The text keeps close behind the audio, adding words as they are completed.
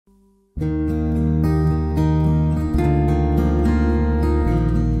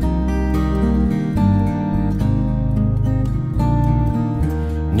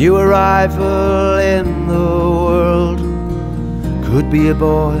new arrival in the world. Could be a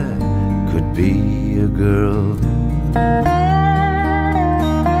boy, could be a girl.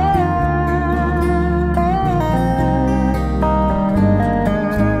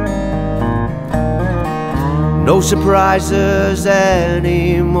 No surprises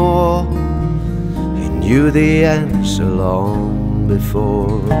anymore. He knew the answer long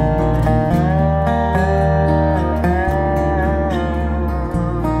before.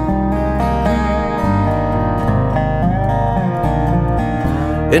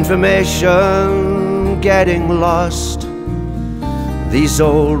 Information getting lost, these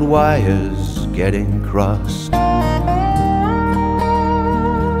old wires getting crossed.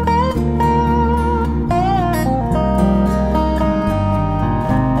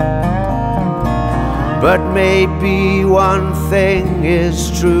 But maybe one thing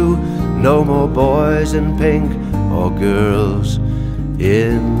is true, no more boys in pink or girls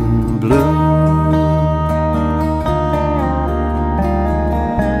in blue.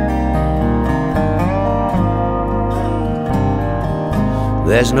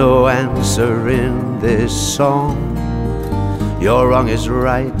 There's no answer in this song. Your wrong is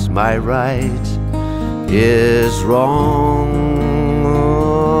right, my right is wrong.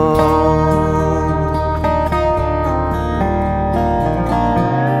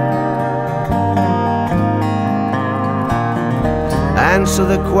 Answer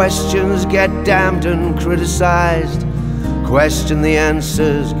the questions, get damned and criticized. Question the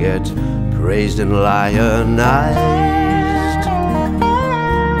answers, get praised and lionized.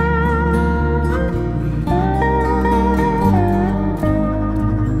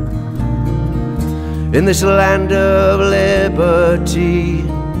 In this land of liberty,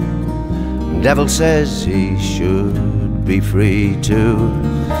 devil says he should be free to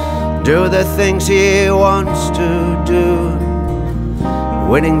do the things he wants to do.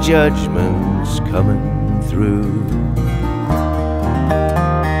 Winning judgments coming through.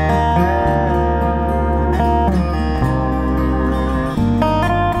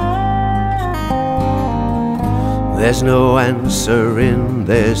 There's no answer in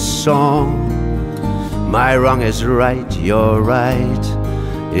this song. My wrong is right, your right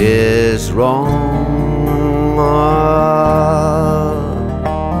is wrong.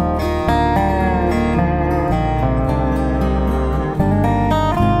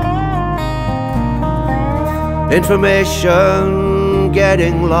 Information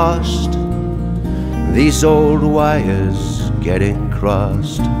getting lost, these old wires getting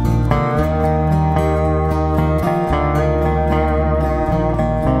crossed.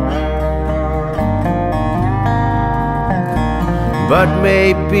 But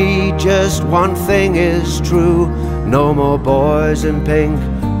maybe just one thing is true, no more boys in pink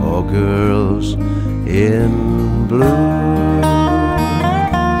or girls in blue.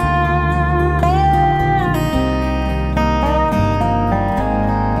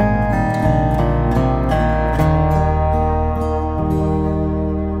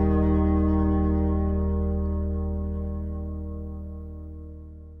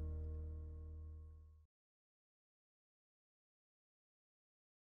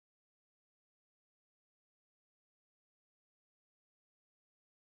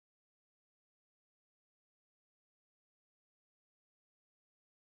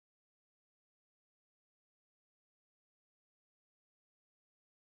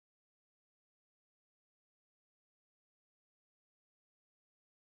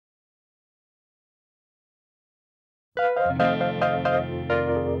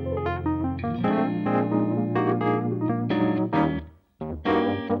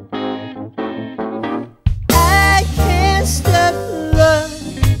 I can't stop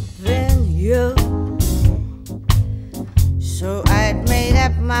loving you, so I made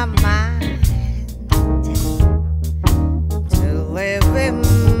up my mind to live in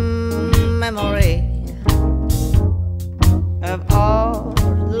memory of all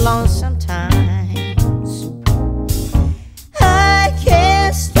lonesome times. I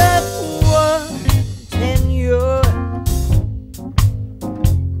can't stop wanting you.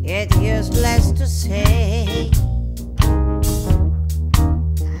 It's useless to say.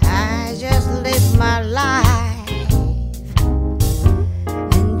 I just live my life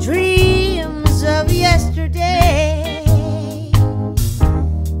in dreams of yesterday.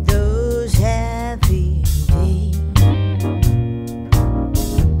 Those happy days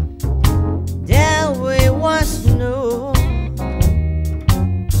that we once knew,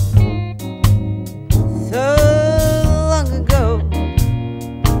 so long ago,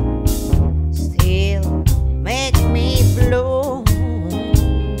 still make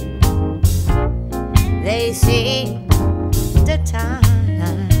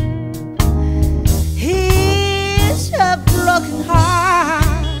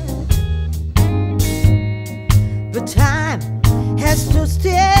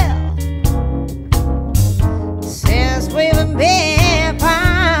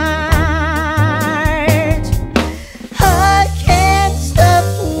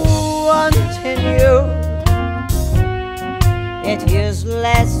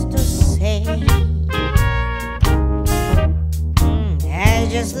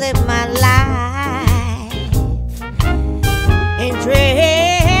just live my life in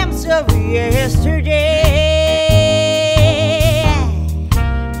dreams of yesterday.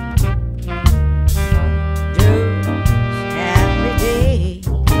 Those happy days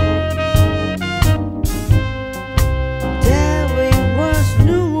that we once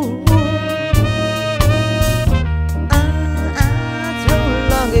knew, so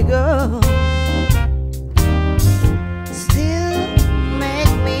long ago.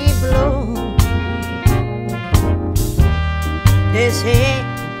 They say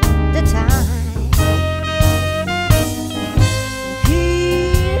the time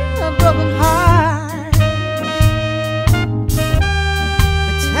heal a broken heart,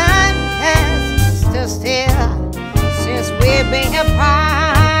 but time has stood still since we've been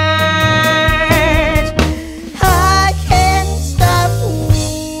apart. I can't stop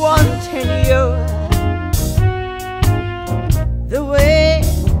wanting you the way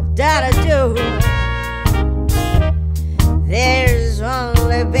that I do. There's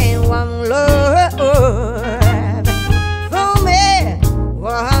only been one love for me.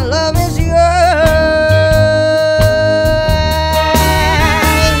 One love is yours.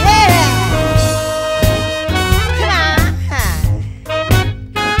 Yeah. Come on.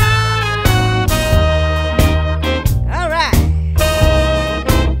 All right.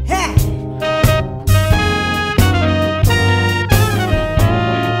 Hey.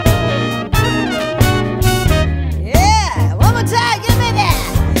 Give me that.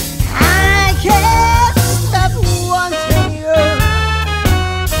 I can't stop wanting you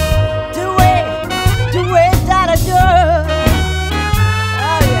the way that I do.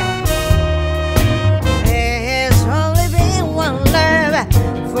 Oh yeah. There's only been one love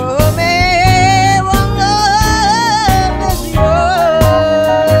for me. One love is yours.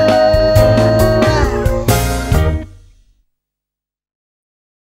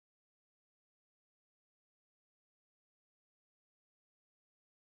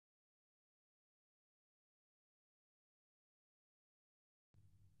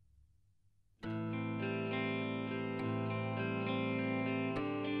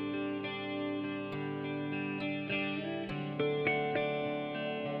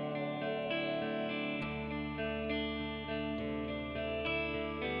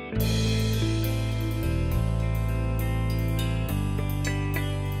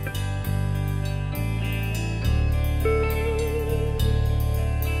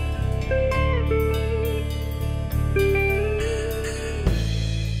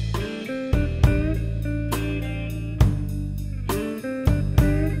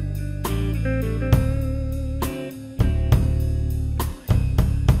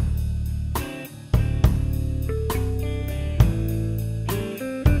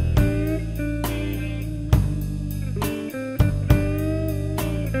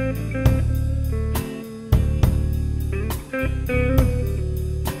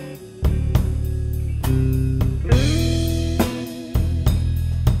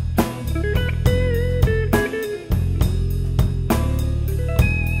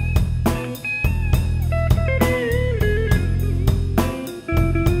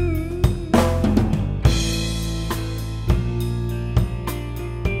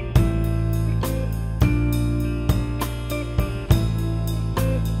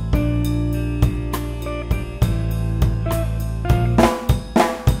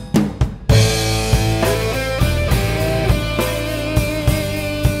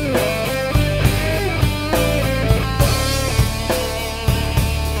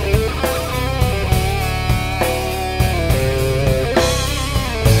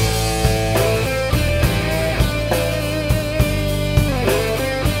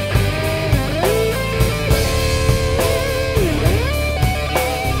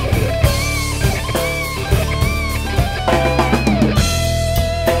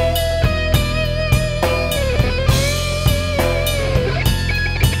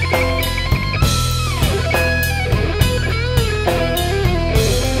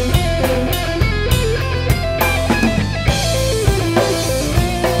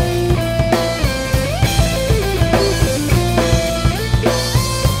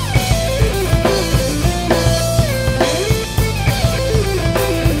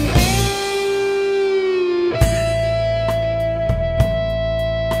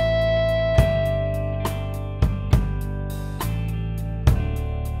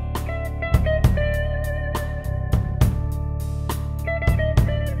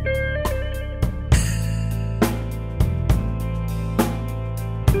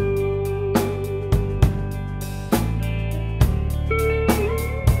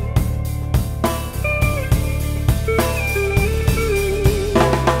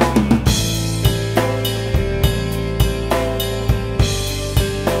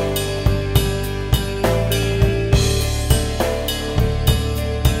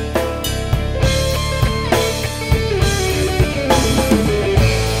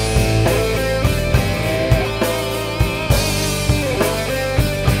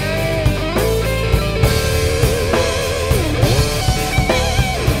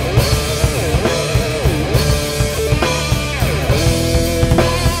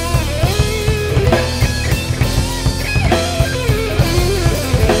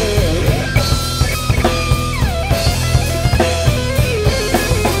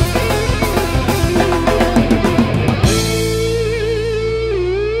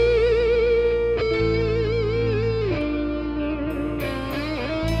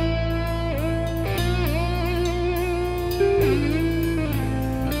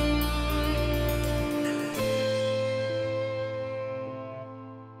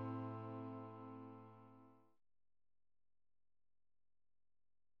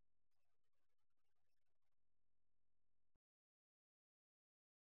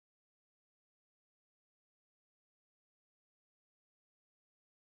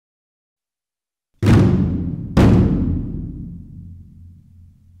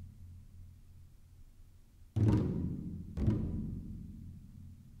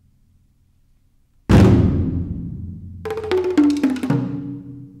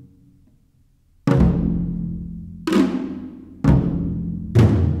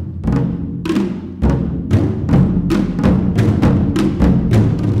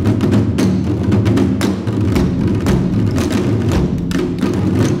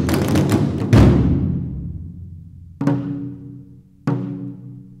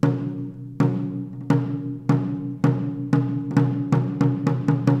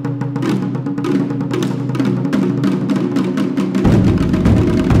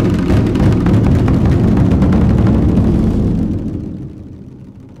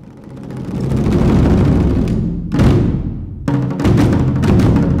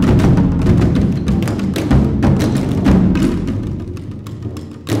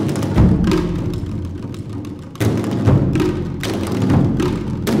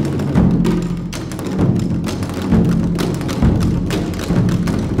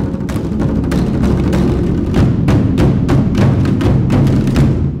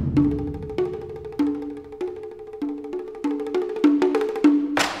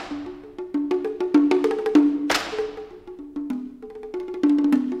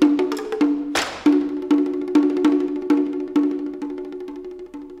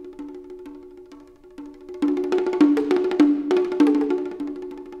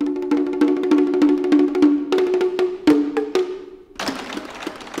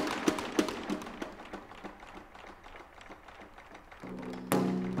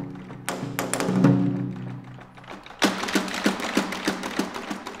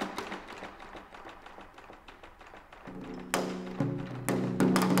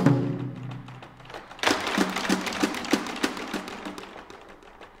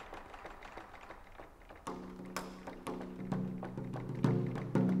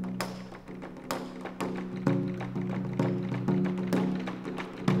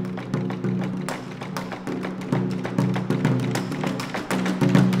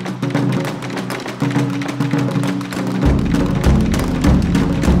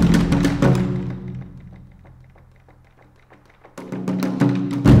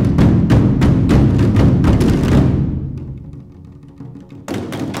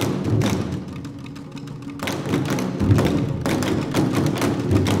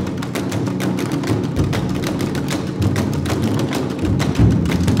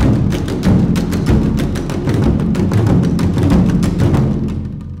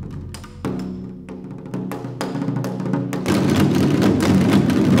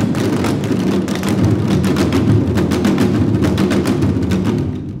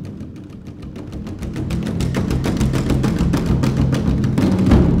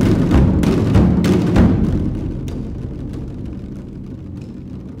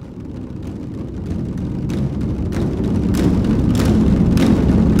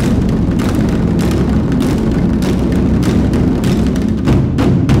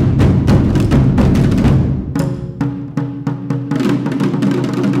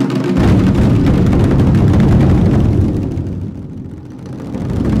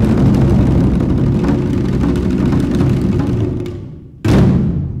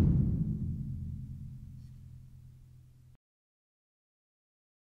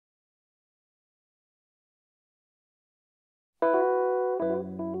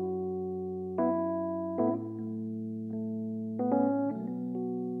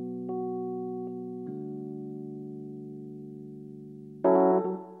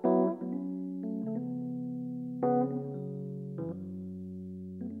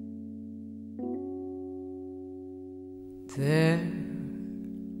 There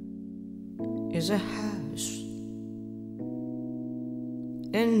is a house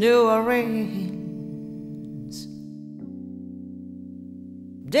in New Orleans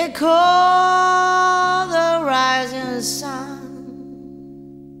they call the rising sun,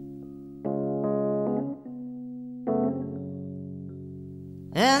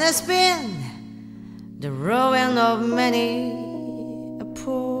 and it's been the ruin of many a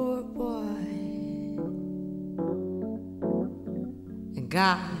poor boy.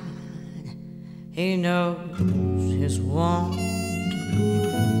 God, He knows His want.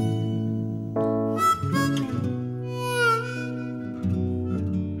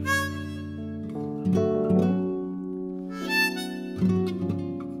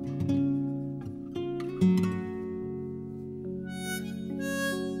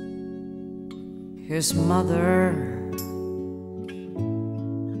 His mother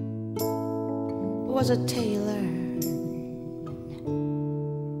was a tailor.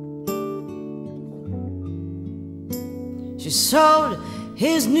 She sewed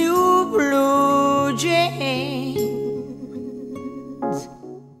his new blue jeans.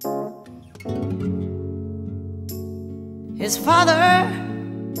 His father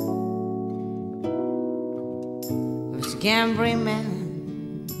was a gambling man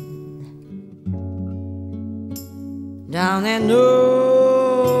down in New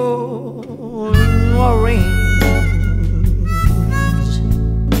Orleans.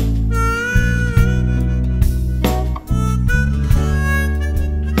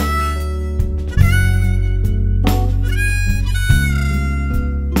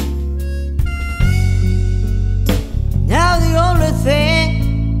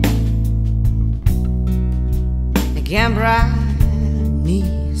 Gambra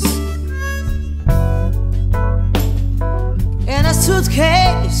knees in a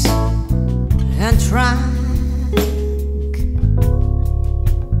suitcase and trunk,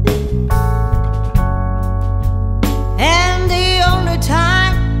 and the only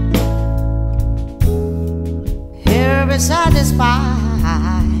time here beside the spy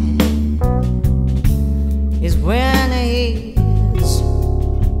is when he's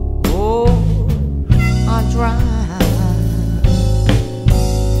on dry.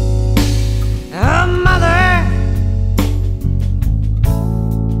 Mother,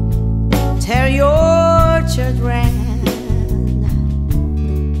 tell your children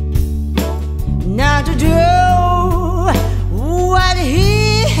not to do what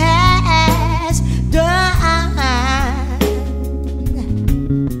he has done.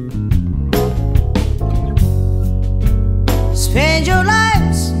 Spend your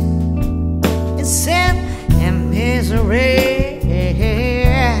lives in sin and misery.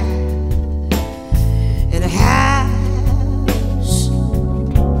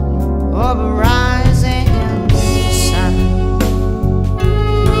 Of a rising sun.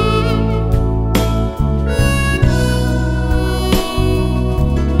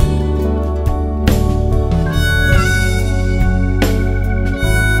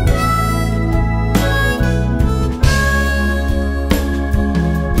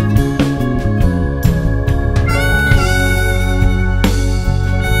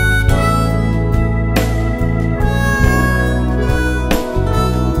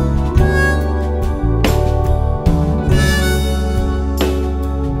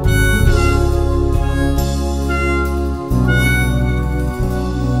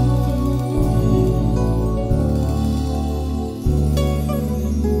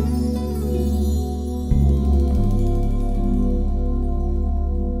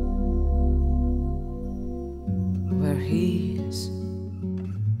 He's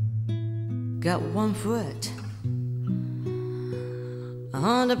got one foot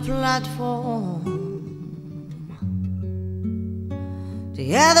on the platform,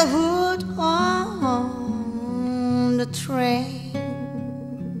 the other foot on the train.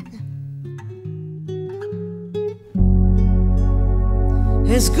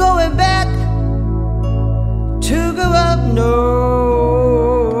 He's going back to go up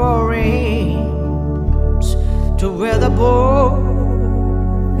to where the board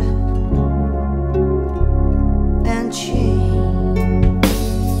and chain,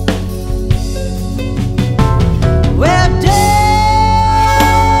 where there's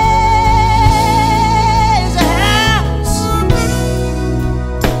a house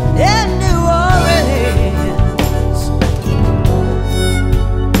in New Orleans,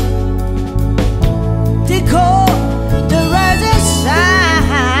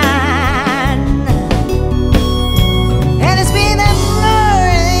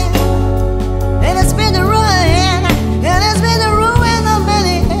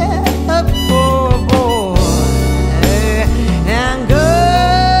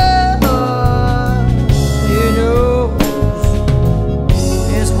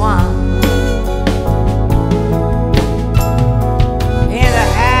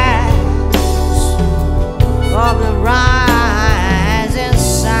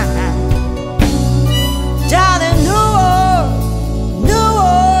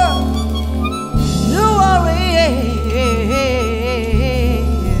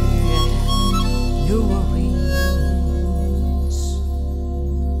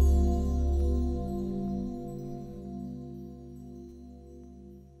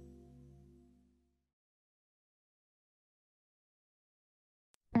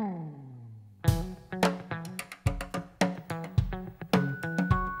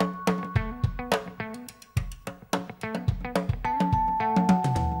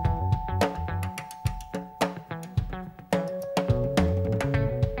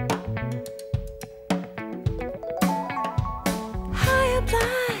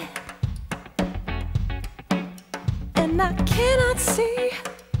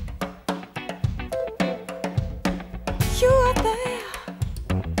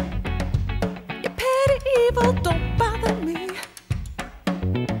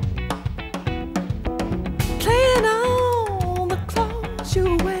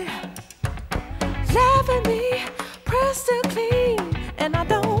 loving me, pressed and clean, and I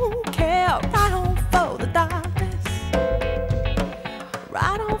don't care. Right on for the darkness,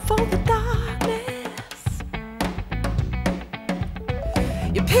 right on for the darkness.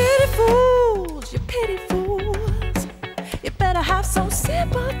 You pity fools, you pity fools. You better have some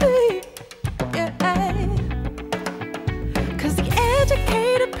sympathy, yeah. 'Cause the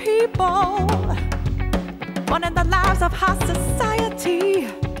educated people running the lives of high society,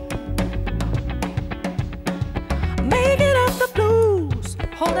 making up the blues,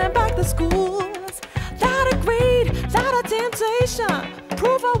 holding back the schools. Lot of greed, lot of temptation.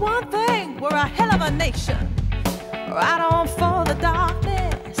 Prove of one thing, we're a hell of a nation. Right on for the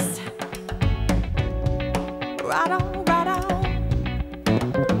darkness. Right on, right on.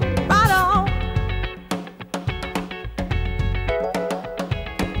 Right on.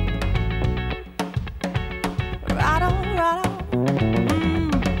 Right on, right on.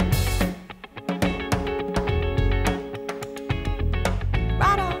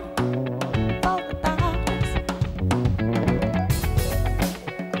 Right on for the darkness.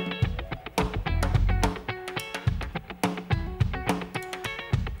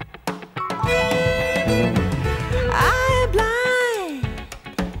 I am blind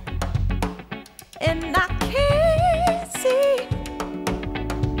and I can't see.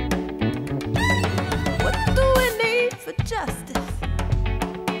 What do we need for justice?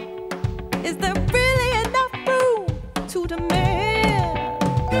 Is there really enough room to demand?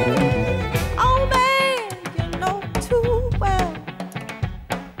 Oh man, you know too well.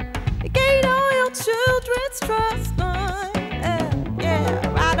 You gain all your children's trust. Yeah,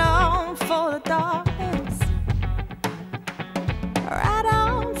 right on for the darkness. Right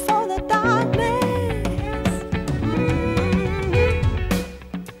on for the darkness.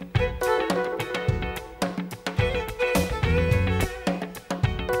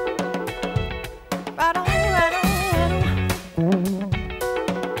 Right on, right on,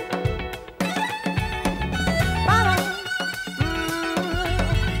 right on.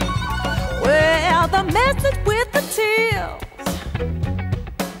 Well, the message with the tears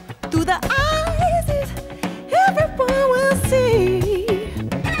through the eyes is everyone will see.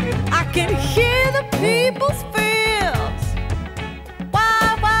 I can hear the people's fears. Why,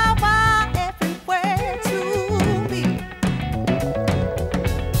 everywhere to be.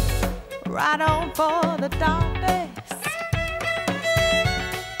 Right on for the darkness.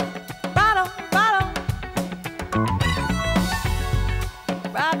 Right on, right on.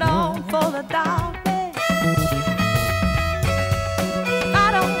 Right on for the darkness.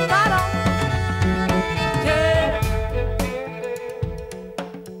 Right on, right on. Yeah.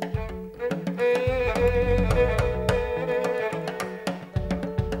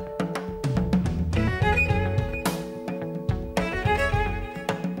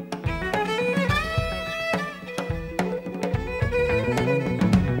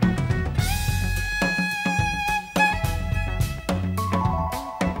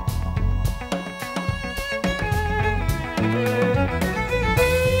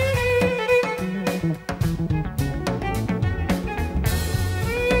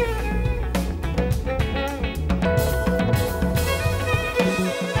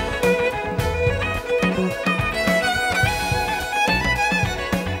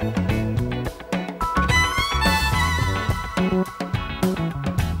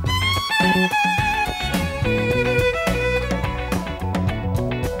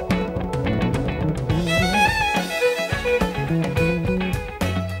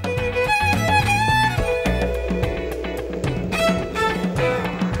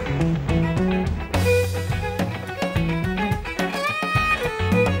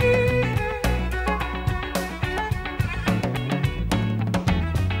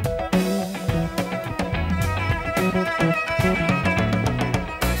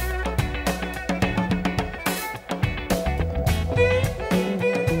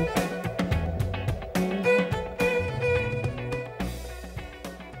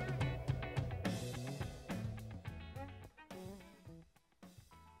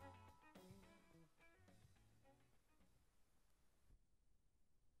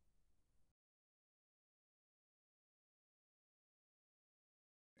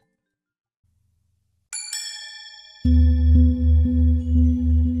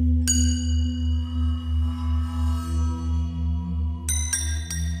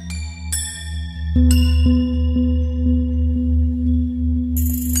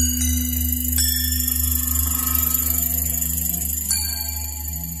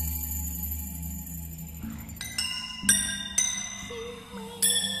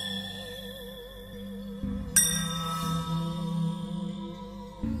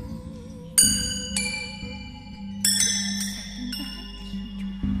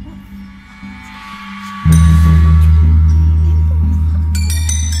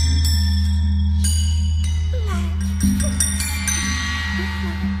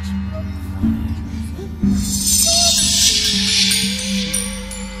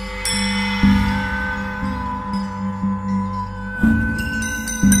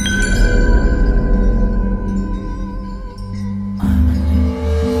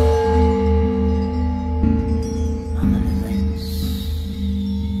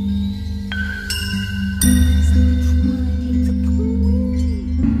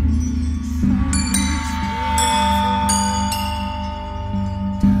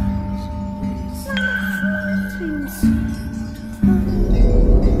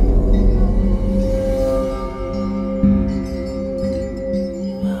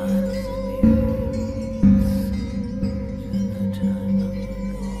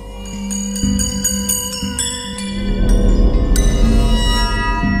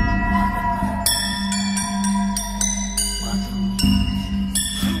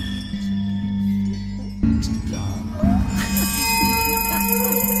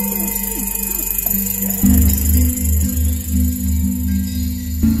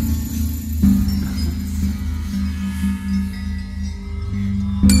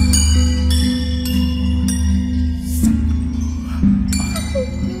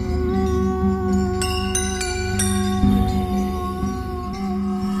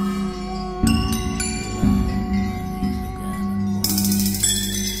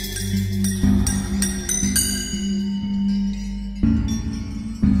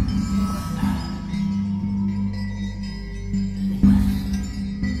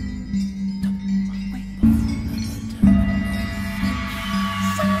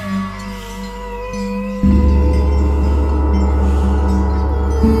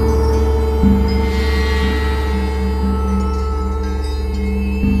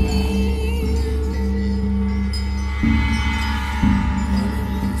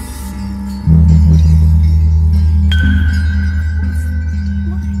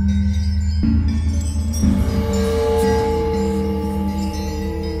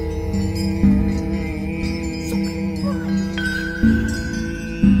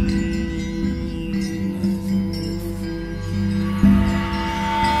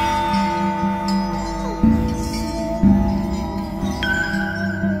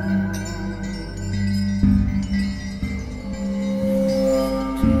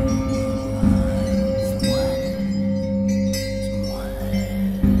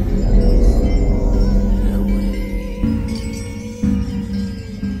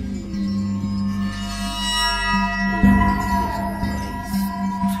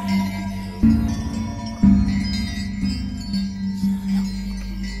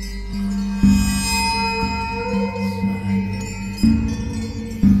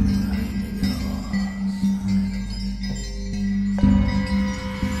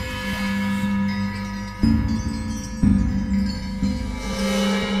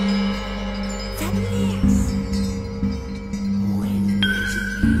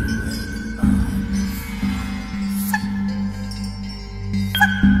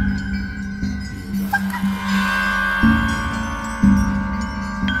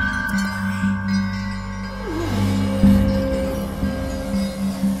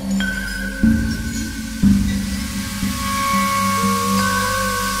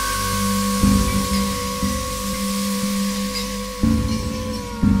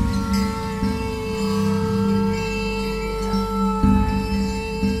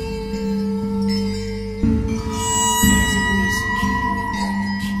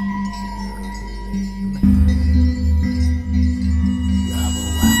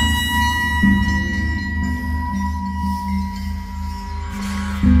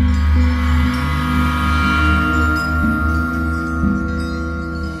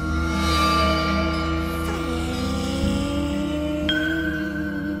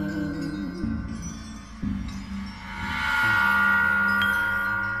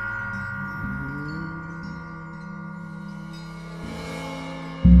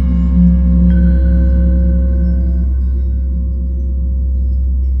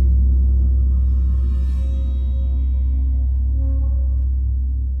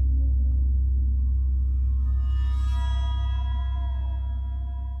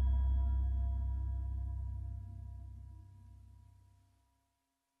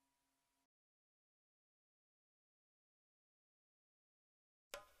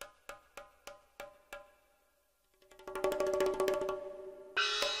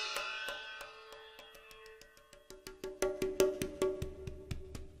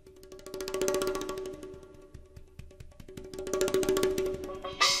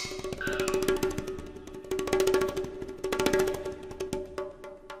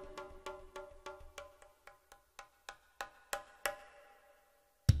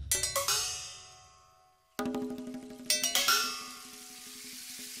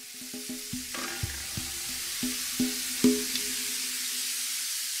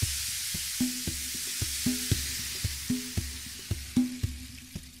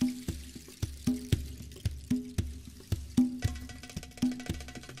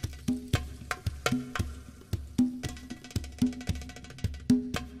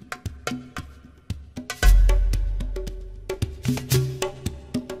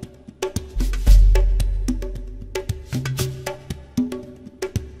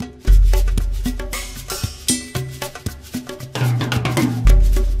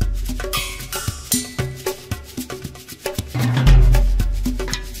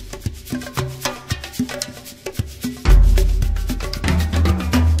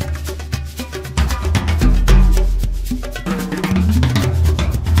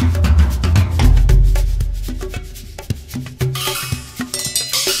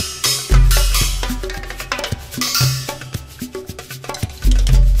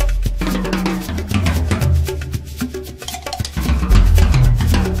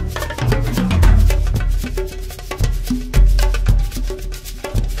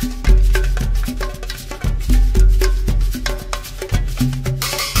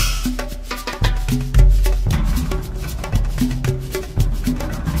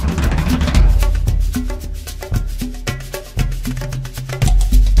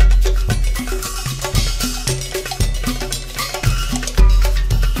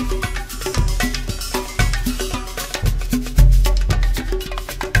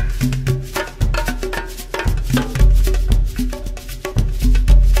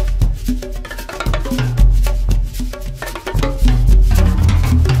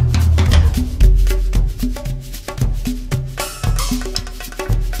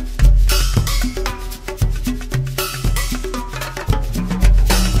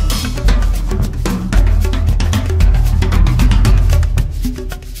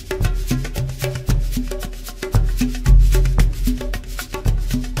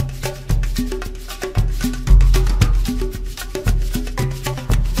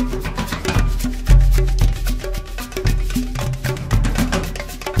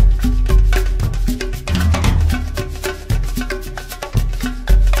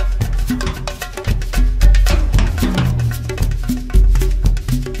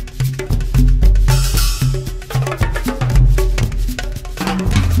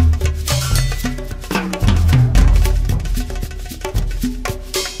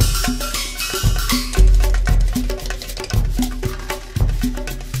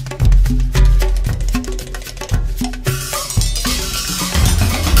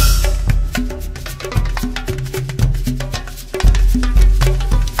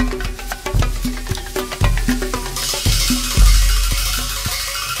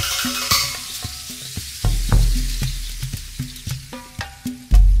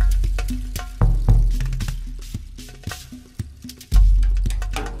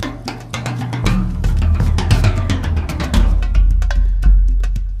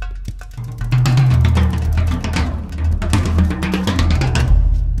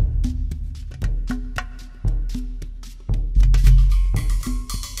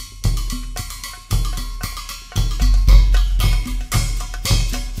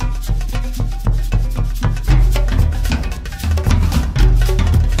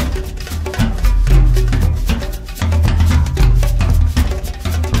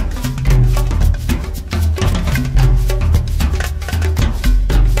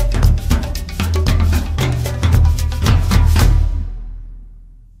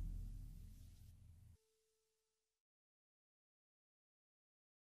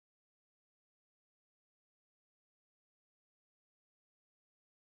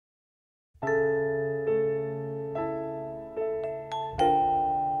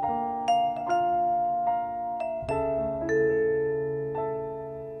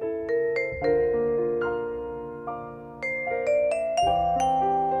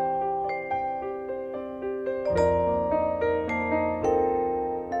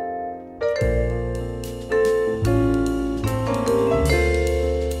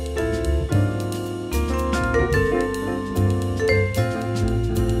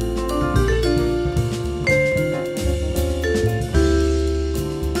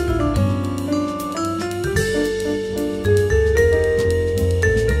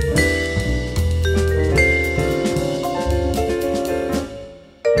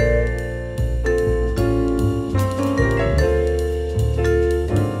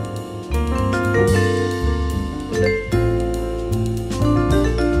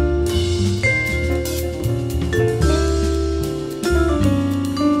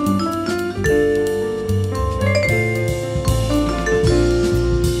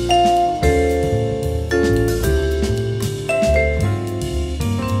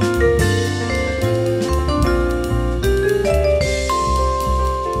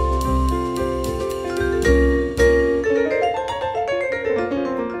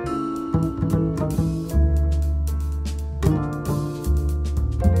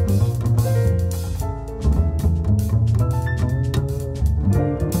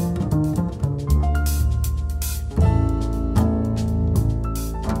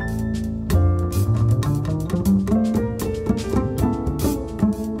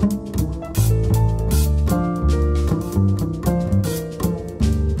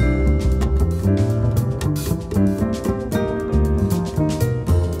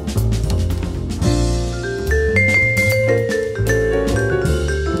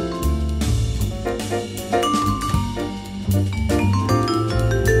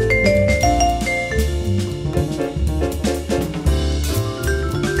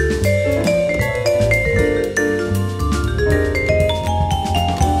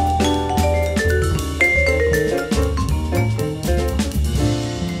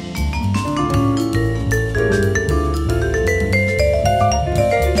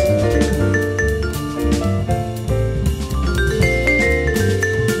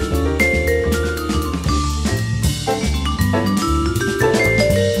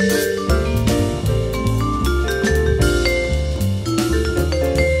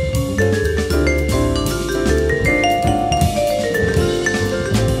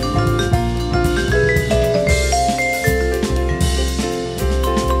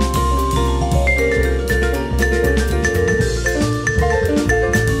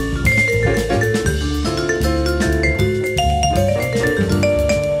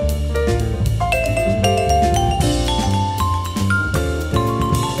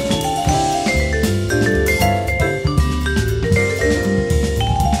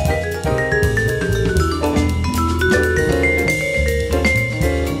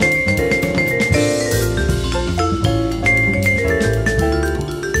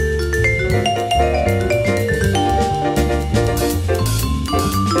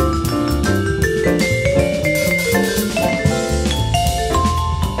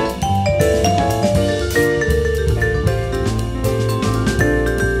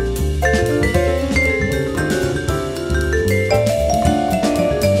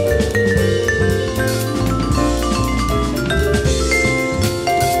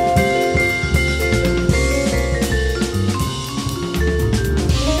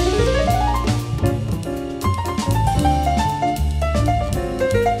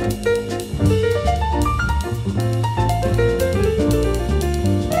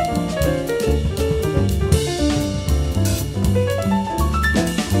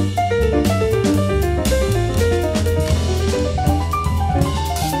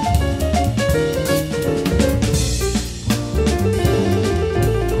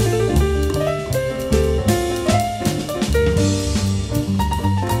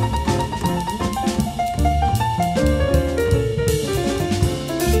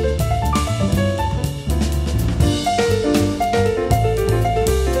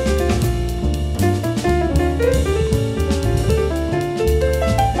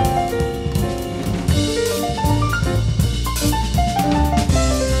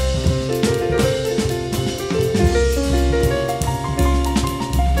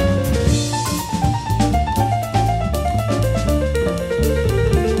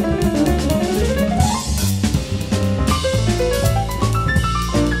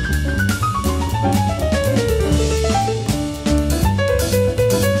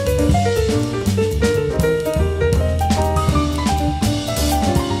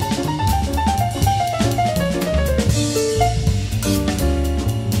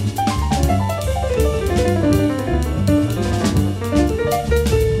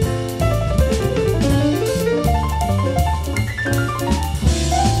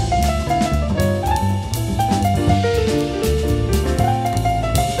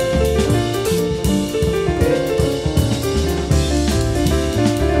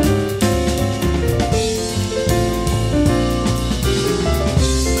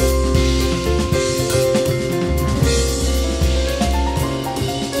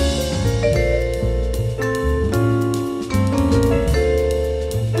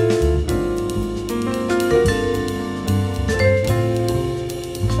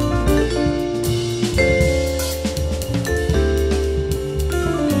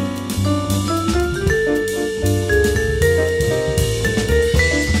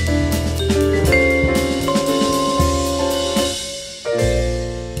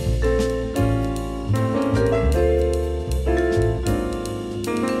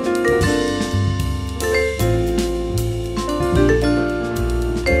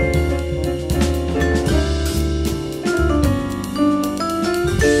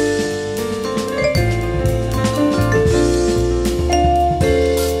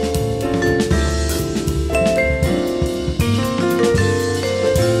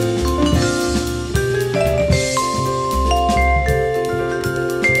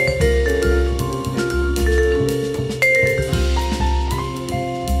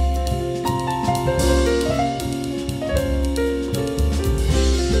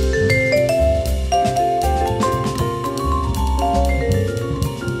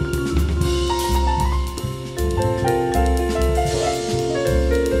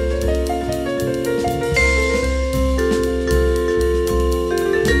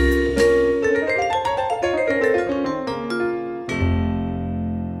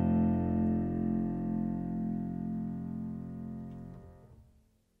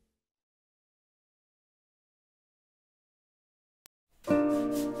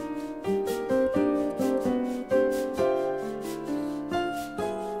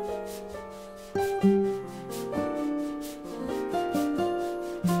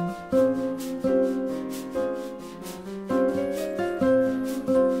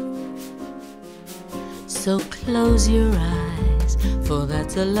 close your eyes, for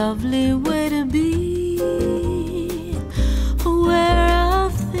that's a lovely way to be. Aware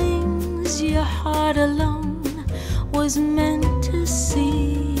of things your heart alone was meant to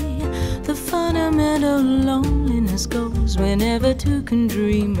see. The fundamental loneliness goes whenever two can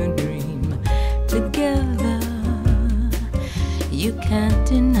dream a dream together. You can't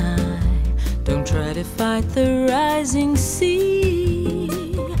deny, don't try to fight the rising sea.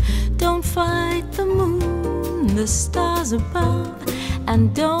 Don't fight the moon, the stars above,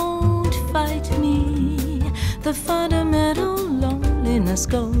 and don't fight me. The fundamental loneliness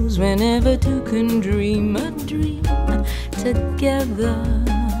goes whenever two can dream a dream together.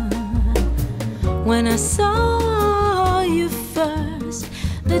 When I saw you first,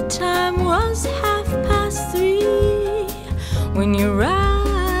 the time was 3:30. When your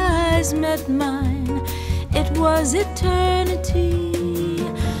eyes met mine, it was eternity.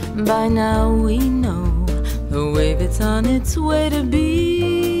 By now we know the wave, it's on its way to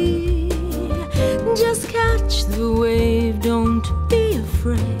be. Just catch the wave, don't be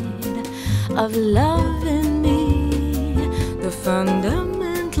afraid of loving me. The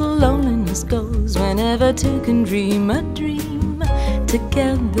fundamental loneliness goes whenever two can dream a dream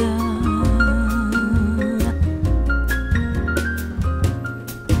together.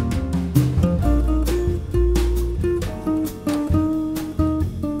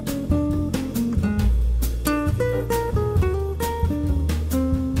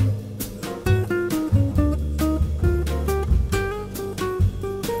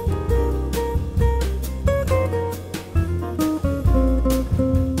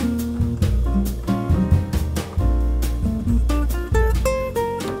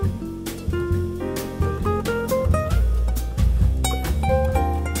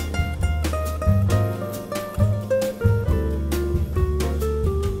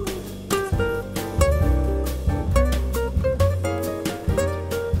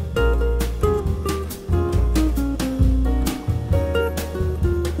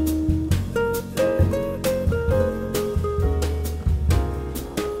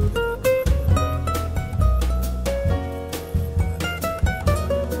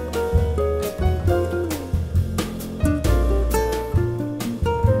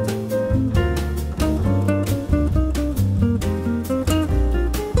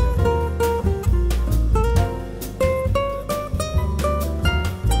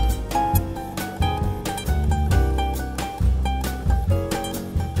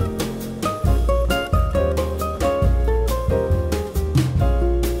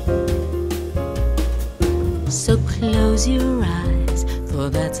 So close your eyes, for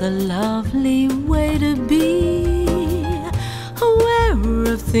that's a lovely way to be.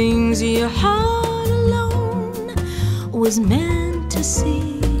 Aware of things your heart alone was meant to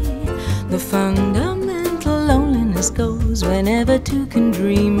see. The fundamental loneliness goes whenever two can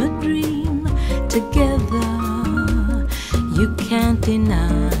dream a dream together. You can't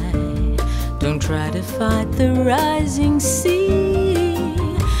deny, don't try to fight the rising sea.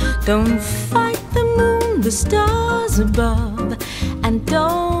 Don't fight the moon, the stars above, and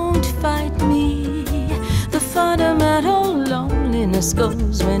don't fight me. The fundamental loneliness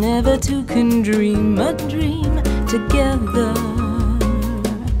goes whenever two can dream a dream together.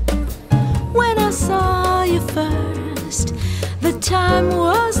 When I saw you first, the time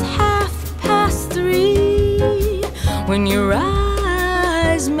was 3:30. When your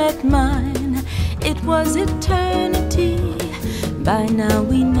eyes met mine, it was eternity. By now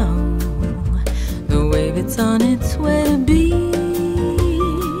we know the wave, it's on its way to be.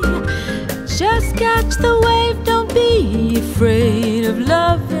 Just catch the wave, don't be afraid of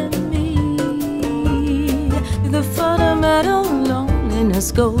loving me. The fundamental loneliness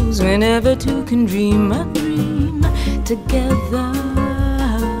goes whenever two can dream a dream together.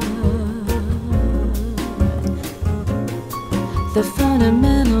 The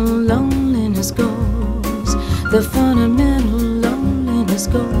fundamental loneliness goes, the fundamental loneliness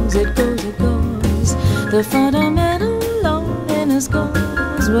goes, it goes, it goes. The fundamental loneliness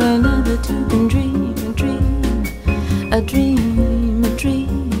goes whenever two can dream a dream, a dream, a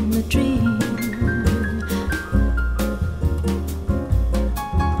dream, a dream.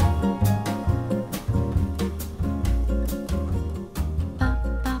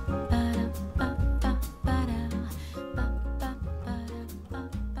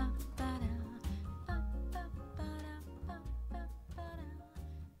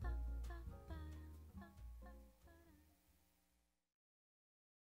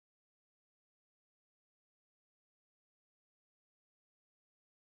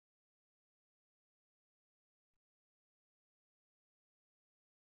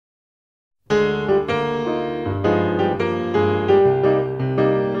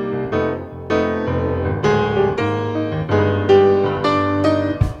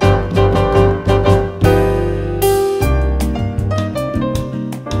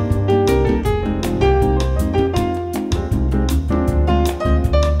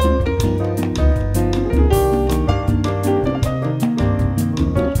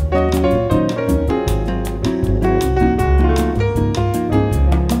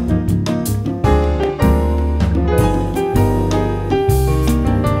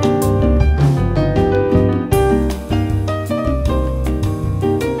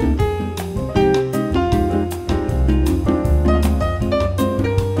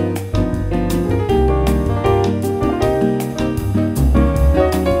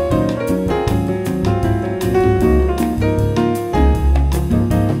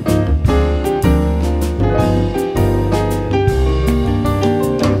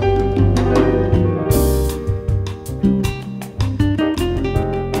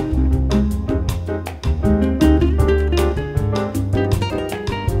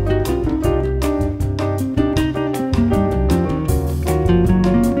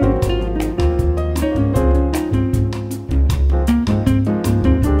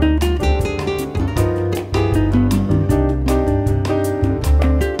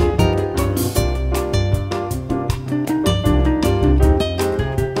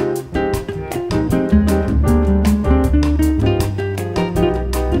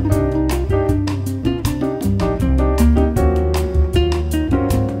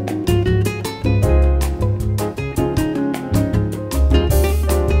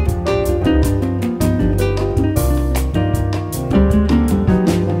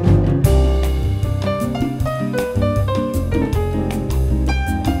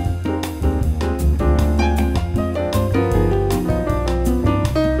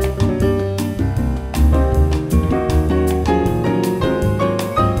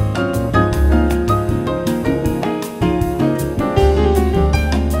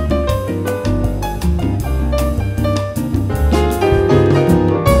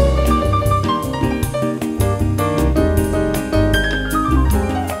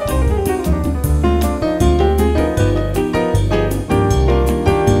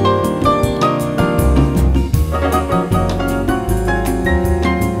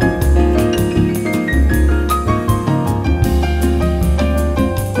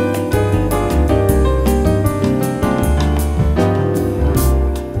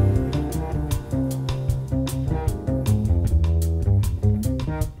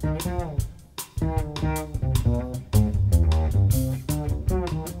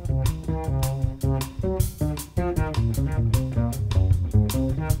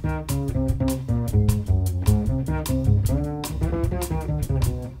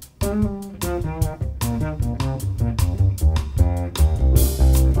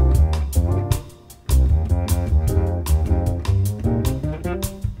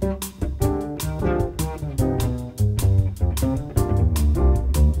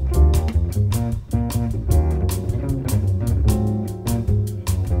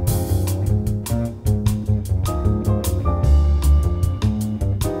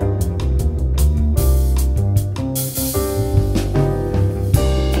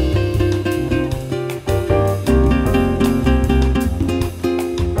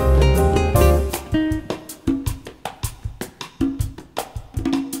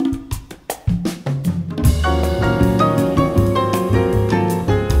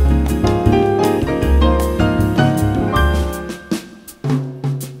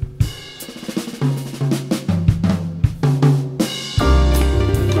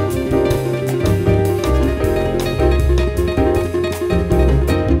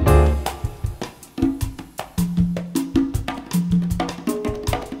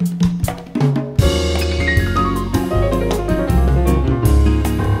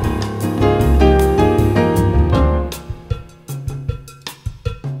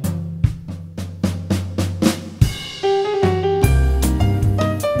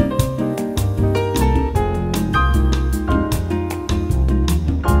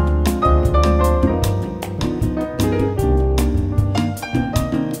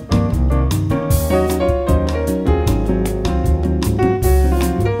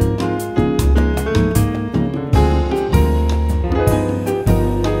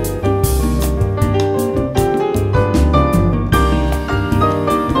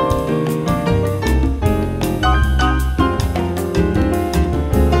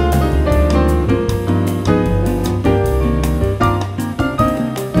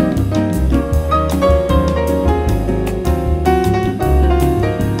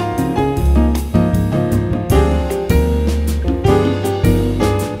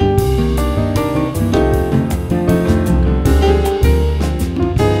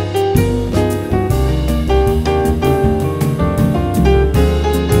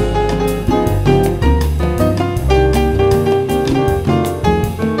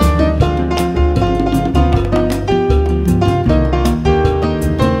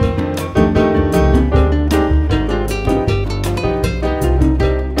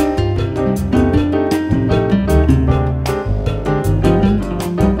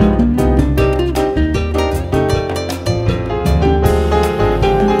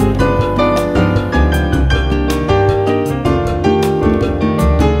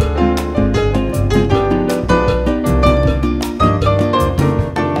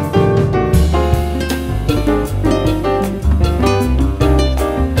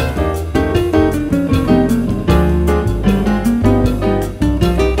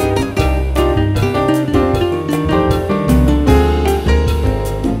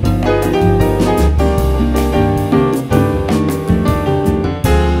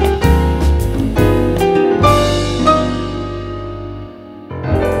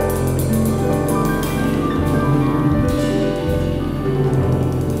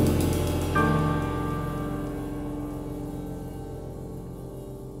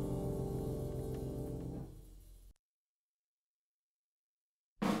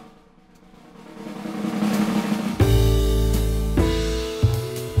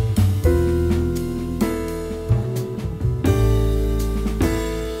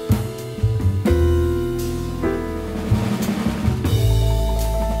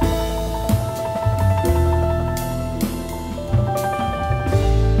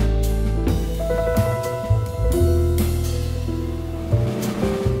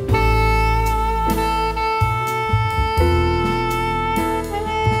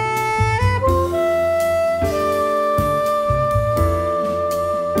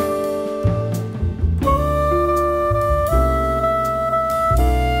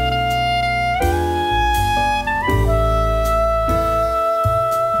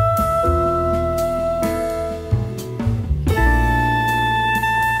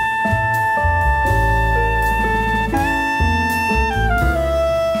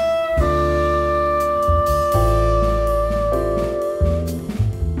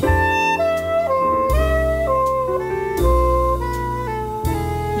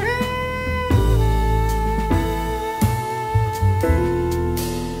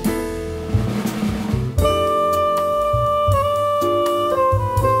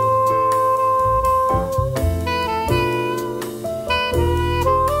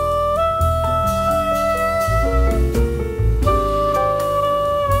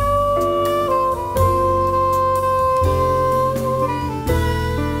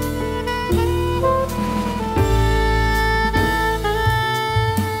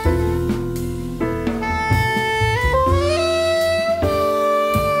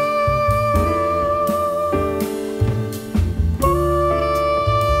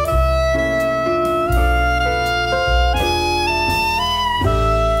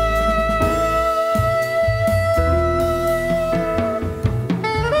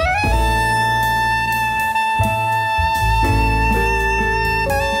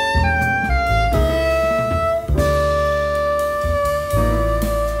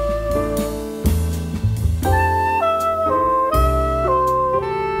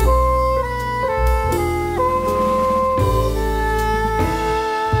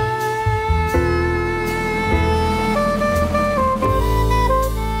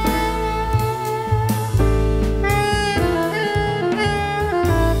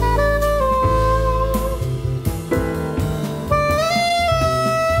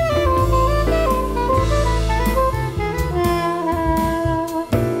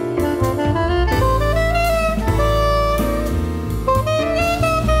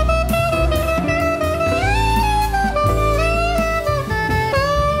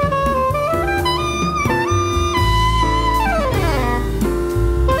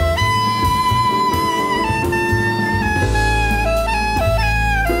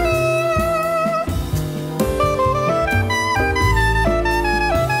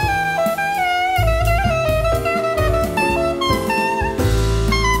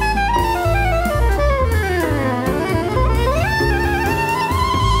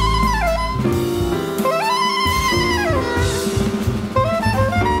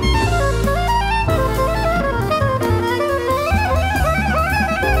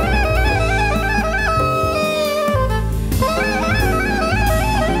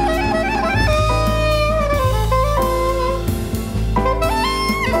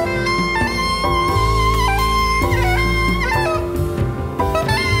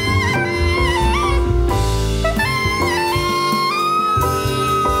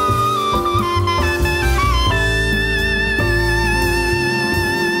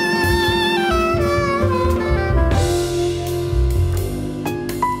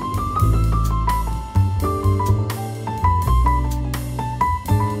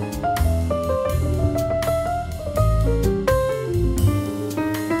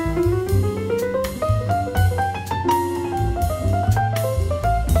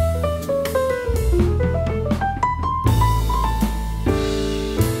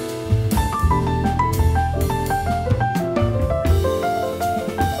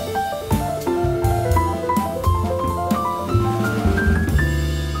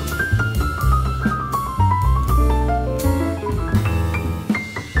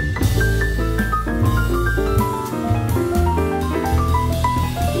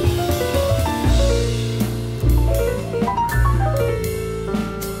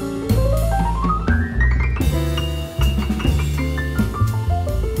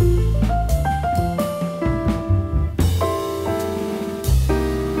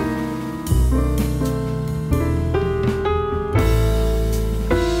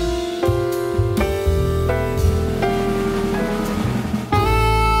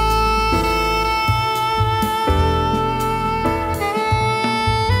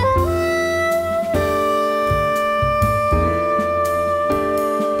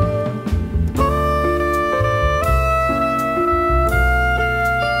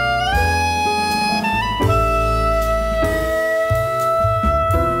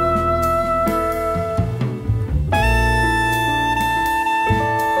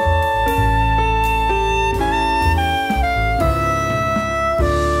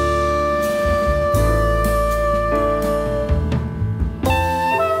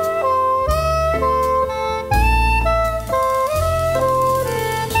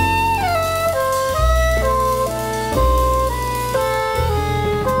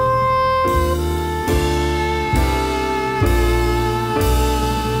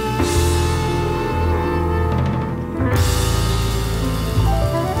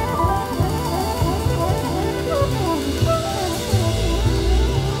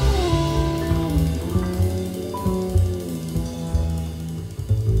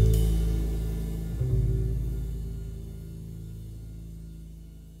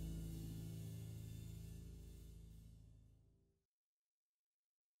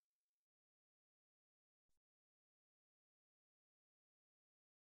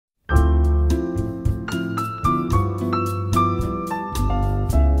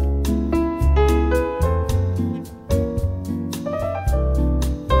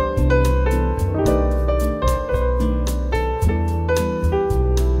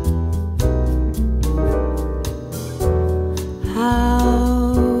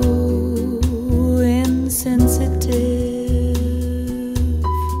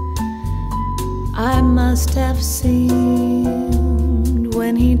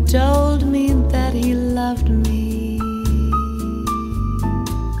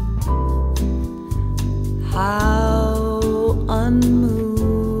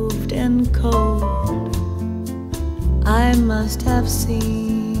 must have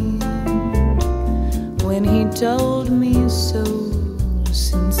seemed when he told me so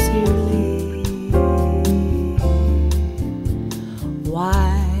sincerely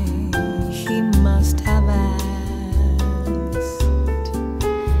why he must have asked.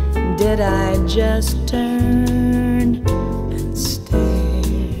 Did I just turn and stare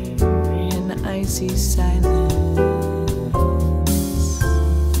in icy silence?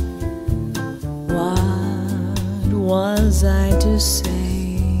 What was I to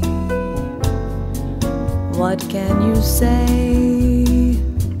say? What can you say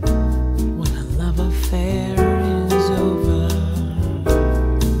when a love affair is over?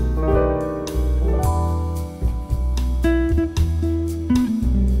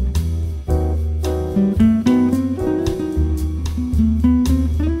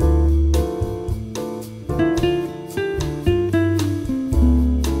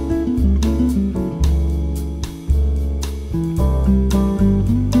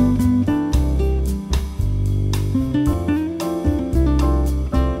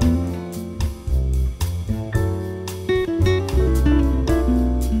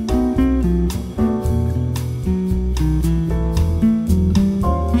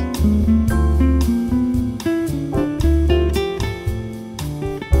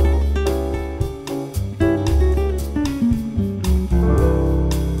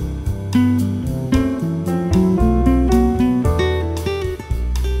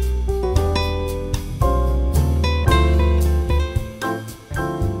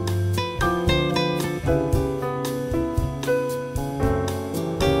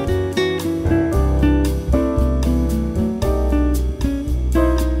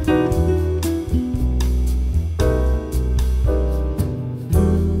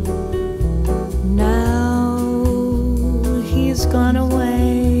 Gone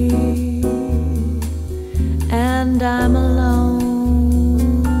away, and I'm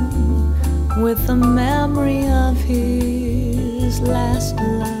alone with the memory of his last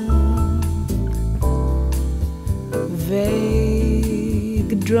love,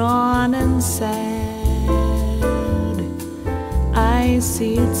 vague, drawn and sad. I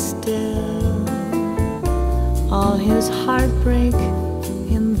see it still, all his heartbreak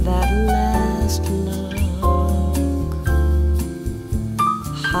in that last love.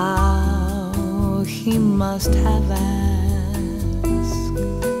 How he must have asked,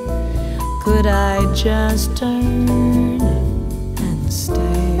 could I just turn and stare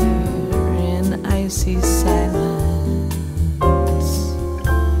in icy silence?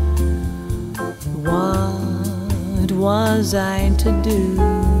 What was I to do?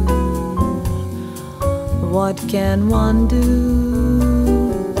 What can one do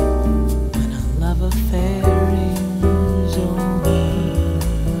when a love affair is over?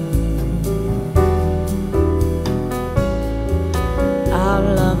 Our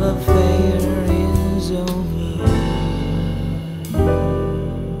love affair is over.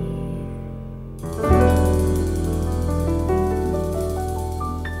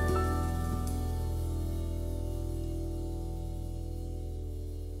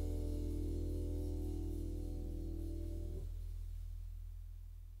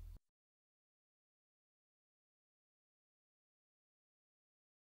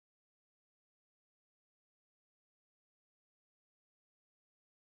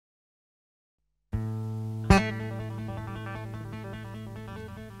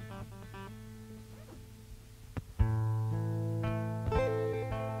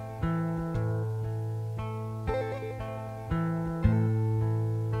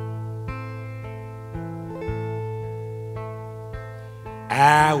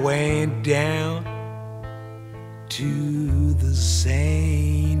 I went down to the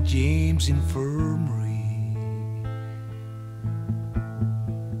St. James Infirmary,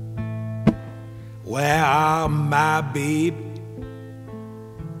 where my baby,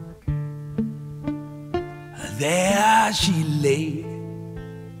 there she lay.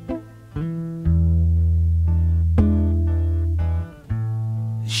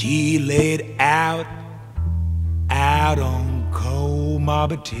 She laid out on cold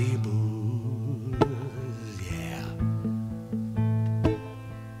marble tables, yeah.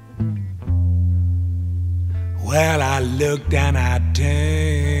 Well, I looked and I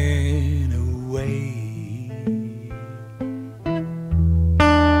turned away.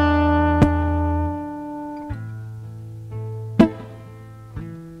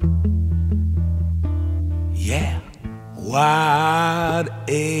 Yeah, what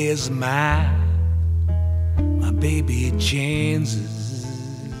is my baby chances?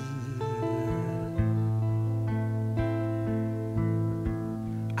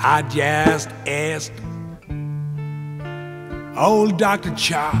 I just asked old Dr.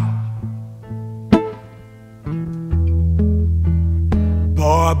 Chow.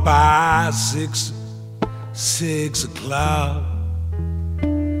 Boy, by 6 o'clock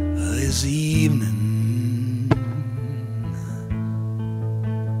this evening,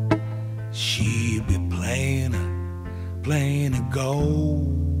 she'll be playing a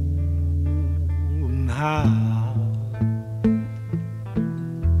golden house.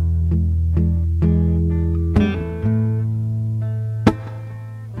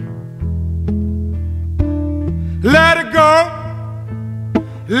 Let it go,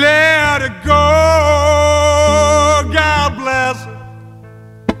 let it go, God bless her.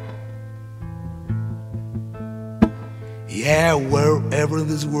 Yeah, wherever in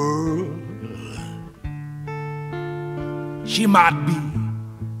this world she might be,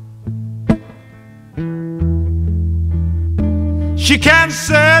 she can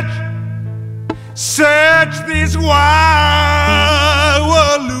search this wide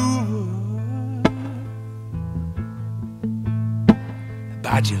world over,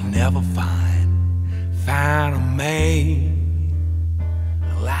 but you'll never find a man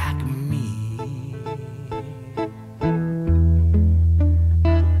like me.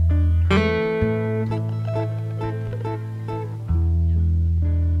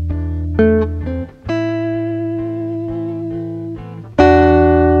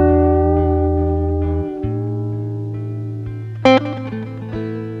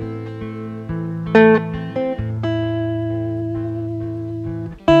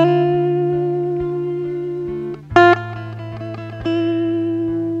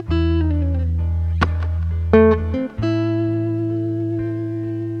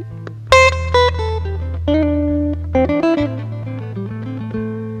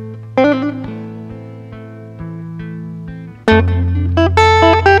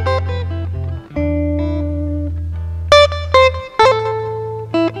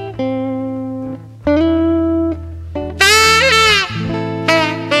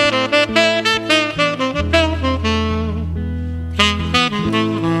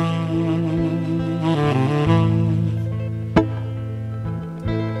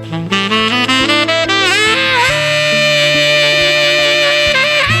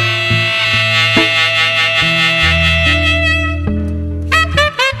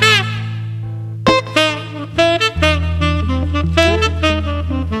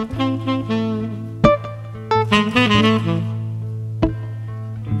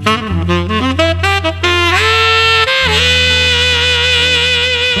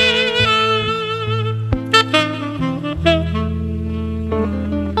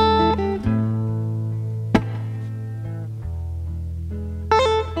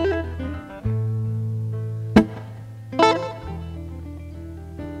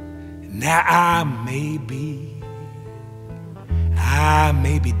 Now I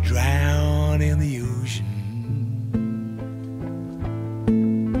may be drowned in the ocean.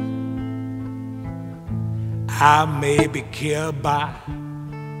 I may be killed by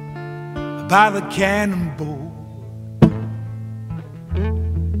the cannonball.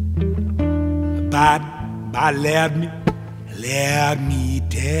 But let me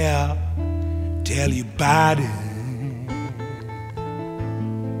tell you about it.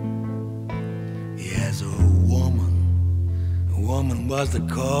 Yes, a woman was the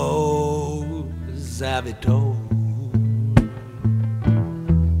cause of it all.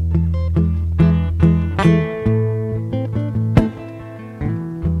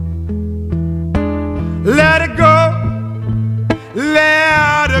 Let it go,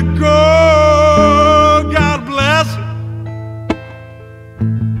 let it go, God bless her.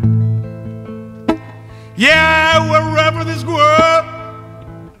 Yeah, wherever this world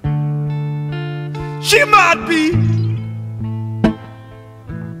she might be,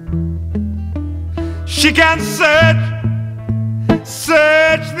 she can search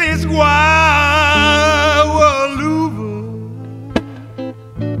this wide world over,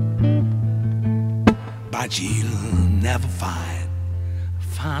 but she'll never find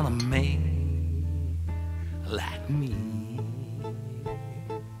a man like me.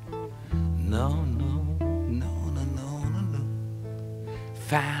 No,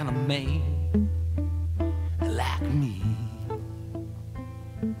 find a man like me.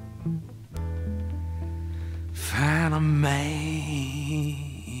 Find a man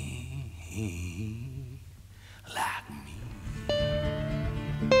like me.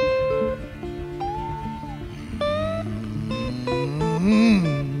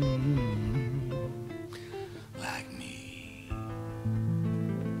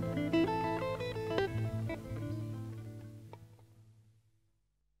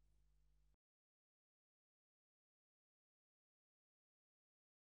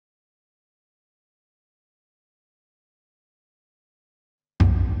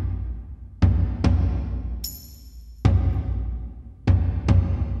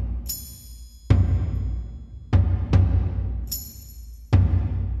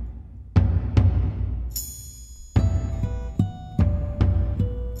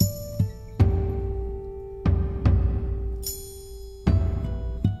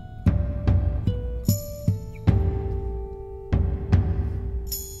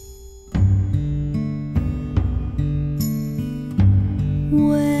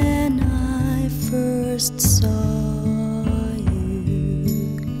 first saw you,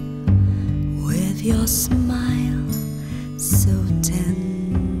 with your smile so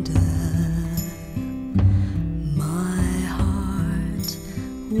tender, my heart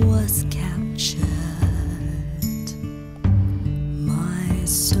was captured, my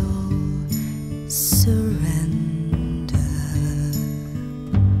soul surrendered.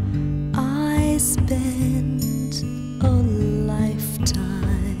 I spent a lifetime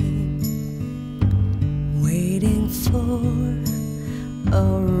waiting for a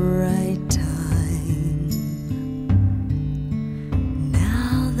right time.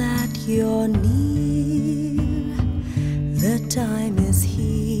 Now that you're near, the time is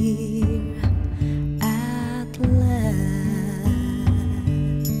here at last.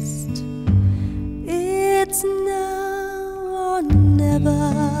 It's now or never.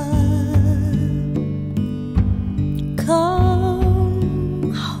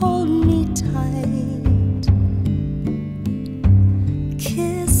 Come, hold me tight,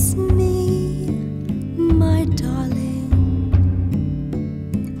 kiss me, my darling,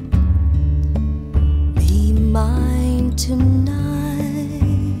 be mine tonight.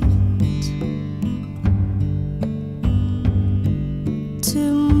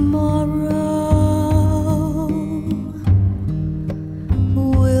 Tomorrow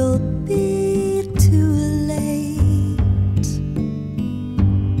will be too late.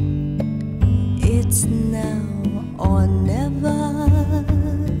 It's now or never.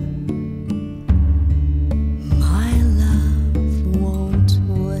 My love won't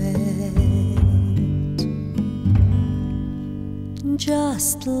wait.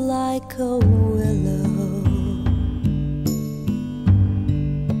 Just like a willow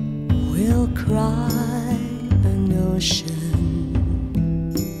will cry an ocean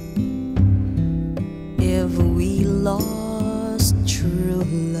if we lost true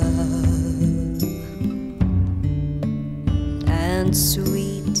love and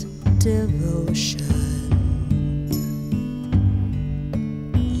sweet devotion.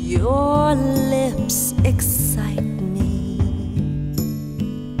 Your lips excite me,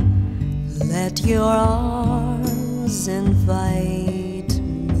 let your arms invite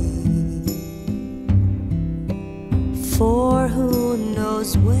me, for who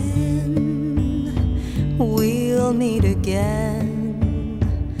knows when we'll meet again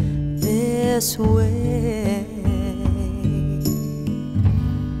this way.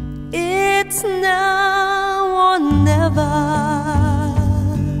 It's now or never.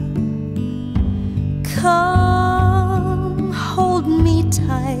 Come, hold me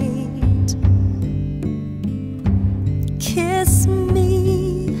tight, kiss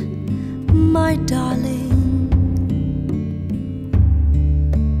me, my darling,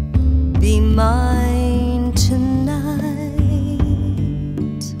 be mine tonight.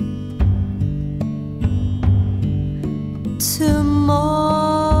 Tomorrow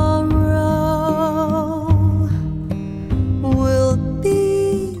will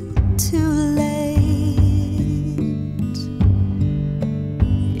be too late.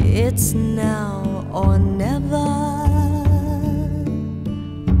 It's now or never.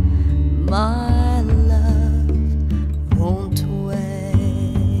 My love won't wait.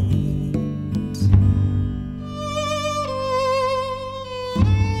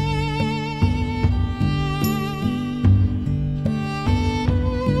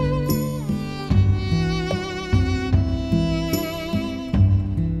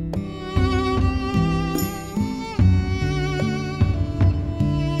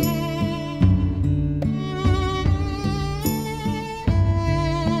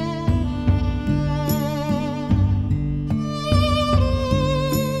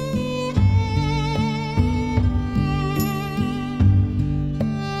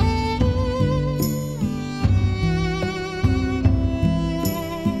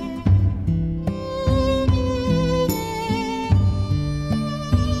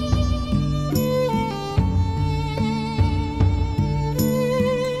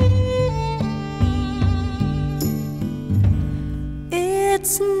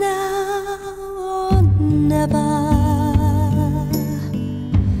 It's now or never.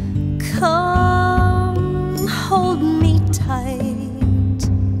 Come, hold me tight,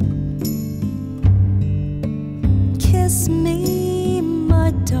 kiss me,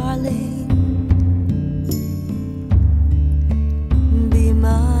 my darling, be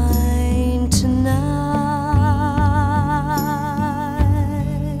mine tonight.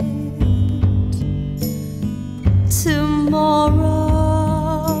 Tomorrow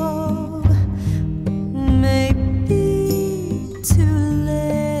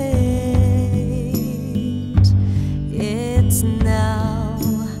now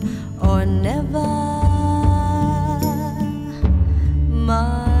or never.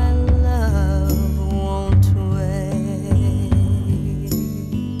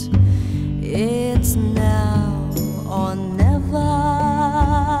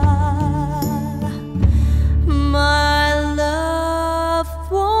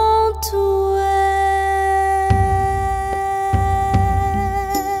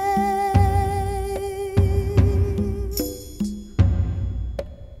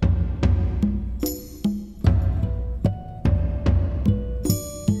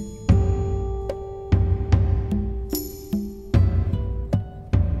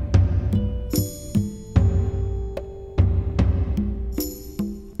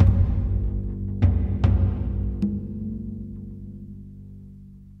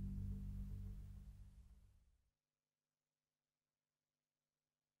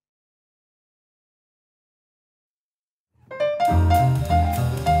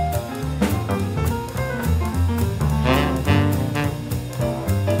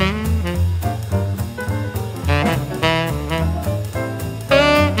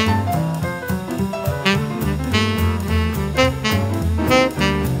 Thank you.